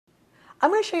I'm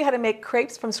going to show you how to make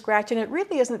crepes from scratch, and it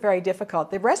really isn't very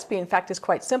difficult. The recipe, in fact, is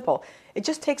quite simple. It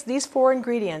just takes these 4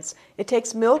 ingredients. It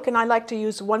takes milk, and I like to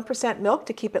use 1% milk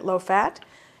to keep it low fat.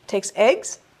 It takes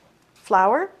eggs,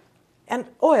 flour, and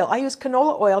oil. I use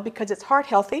canola oil because it's heart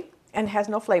healthy and has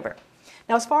no flavor.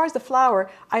 Now, as far as the flour,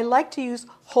 I like to use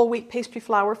whole wheat pastry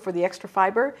flour for the extra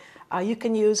fiber. You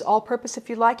can use all-purpose if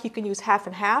you like. You can use half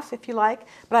and half if you like.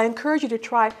 But I encourage you to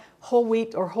try whole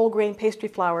wheat or whole grain pastry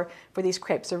flour for these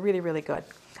crepes. They're really, really good.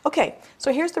 Okay,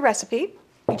 so here's the recipe.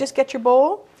 You just get your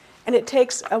bowl, and it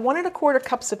takes 1 1/4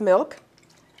 cups of milk.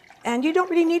 And you don't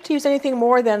really need to use anything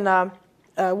more than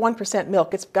 1%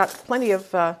 milk. It's got plenty of,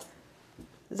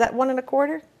 is that 1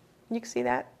 1/4? You can see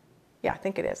that? Yeah, I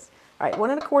think it is. All right, 1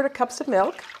 1/4 cups of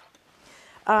milk.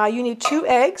 You need 2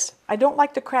 eggs. I don't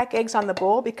like to crack eggs on the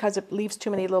bowl because it leaves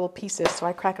too many little pieces, so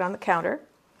I crack it on the counter.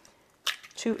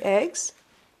 2 eggs,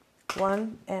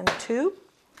 1 and 2.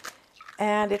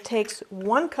 And it takes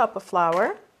 1 cup of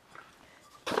flour.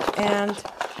 And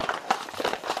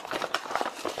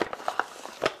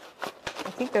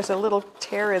I think there's a little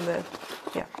tear in the,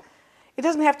 yeah. It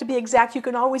doesn't have to be exact. You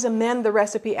can always amend the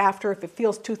recipe after if it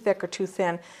feels too thick or too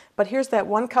thin. But here's that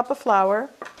 1 cup of flour.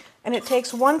 And it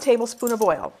takes 1 tablespoon of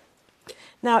oil.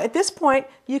 Now at this point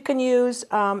you can use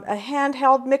a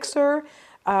handheld mixer.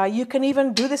 You can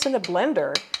even do this in a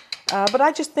blender. But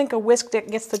I just think a whisk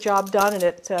gets the job done, and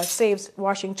it saves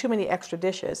washing too many extra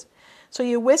dishes. So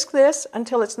you whisk this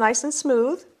until it's nice and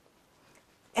smooth.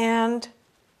 And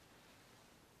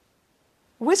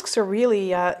whisks are really,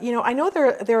 you know, I know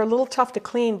they're a little tough to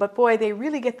clean, but boy, they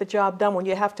really get the job done when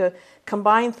you have to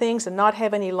combine things and not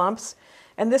have any lumps.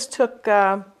 And this took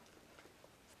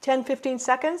 10-15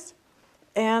 seconds,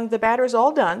 and the batter is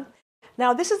all done.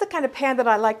 Now, this is the kind of pan that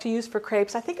I like to use for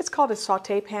crepes. I think it's called a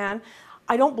sauté pan.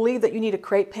 I don't believe that you need a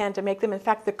crepe pan to make them. In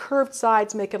fact, the curved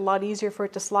sides make it a lot easier for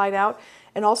it to slide out,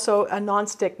 and also a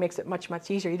non-stick makes it much,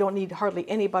 much easier. You don't need hardly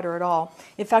any butter at all.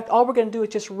 In fact, all we're going to do is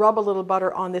just rub a little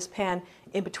butter on this pan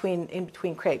in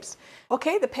between crepes.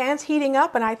 Okay, the pan's heating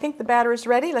up, and I think the batter is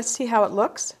ready. Let's see how it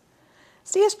looks.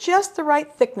 See, it's just the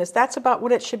right thickness. That's about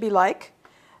what it should be like.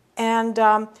 And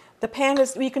the pan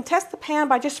is, you can test the pan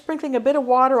by just sprinkling a bit of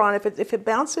water on it. If it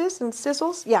bounces and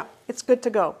sizzles, yeah, it's good to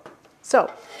go.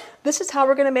 So this is how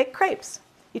we're going to make crepes.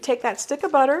 You take that stick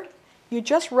of butter, you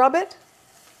just rub it,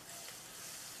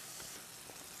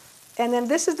 and then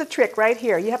this is the trick right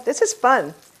here. This is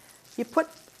fun. You put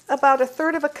about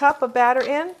 1/3 cup of batter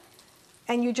in,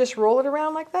 and you just roll it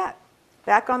around like that.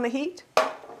 Back on the heat.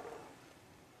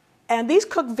 And these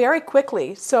cook very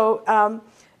quickly, so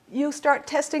you start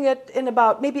testing it in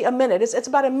about maybe a minute. It's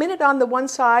about a minute on the one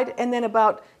side and then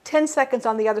about 10 seconds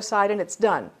on the other side, and it's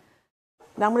done.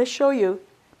 Now I'm going to show you.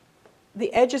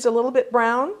 The edge is a little bit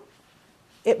brown.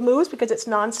 It moves because it's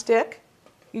non-stick.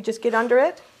 You just get under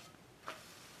it,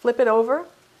 flip it over,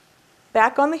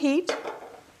 back on the heat,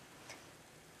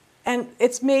 and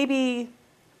it's maybe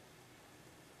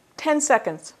 10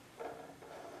 seconds,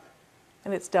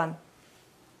 and it's done.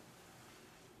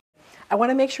 I want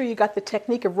to make sure you got the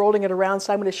technique of rolling it around,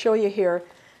 so I'm going to show you here.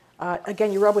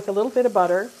 Again, you rub with a little bit of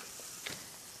butter,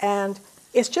 and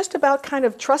it's just about kind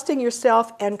of trusting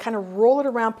yourself and kind of roll it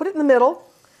around, put it in the middle,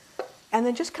 and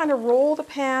then just kind of roll the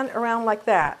pan around like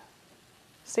that.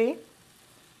 See?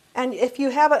 And if you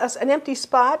have an empty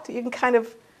spot, you can kind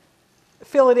of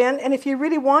fill it in, and if you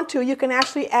really want to, you can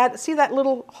actually add, see that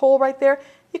little hole right there?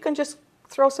 You can just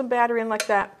throw some batter in like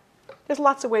that. There's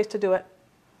lots of ways to do it.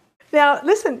 Now,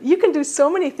 listen, you can do so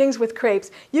many things with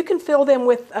crepes. You can fill them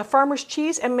with farmer's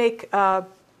cheese and make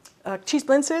cheese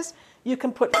blintzes. You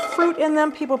can put fruit in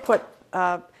them. People put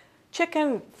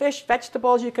chicken, fish,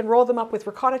 vegetables. You can roll them up with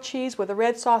ricotta cheese with a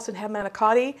red sauce and have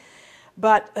manicotti.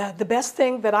 But the best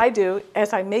thing that I do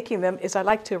as I'm making them is I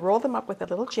like to roll them up with a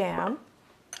little jam.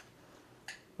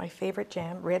 My favorite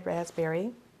jam, red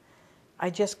raspberry. I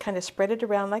just kind of spread it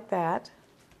around like that.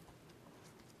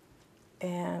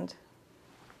 And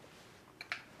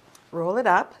roll it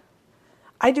up.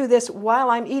 I do this while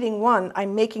I'm eating one,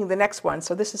 I'm making the next one.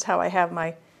 So this is how I have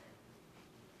my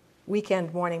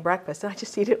weekend morning breakfast. And I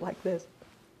just eat it like this.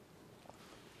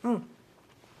 I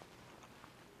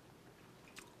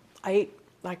ate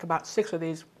like about 6 of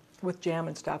these with jam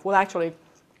and stuff. Well, actually,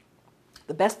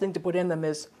 the best thing to put in them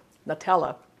is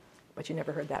Nutella, but you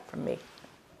never heard that from me.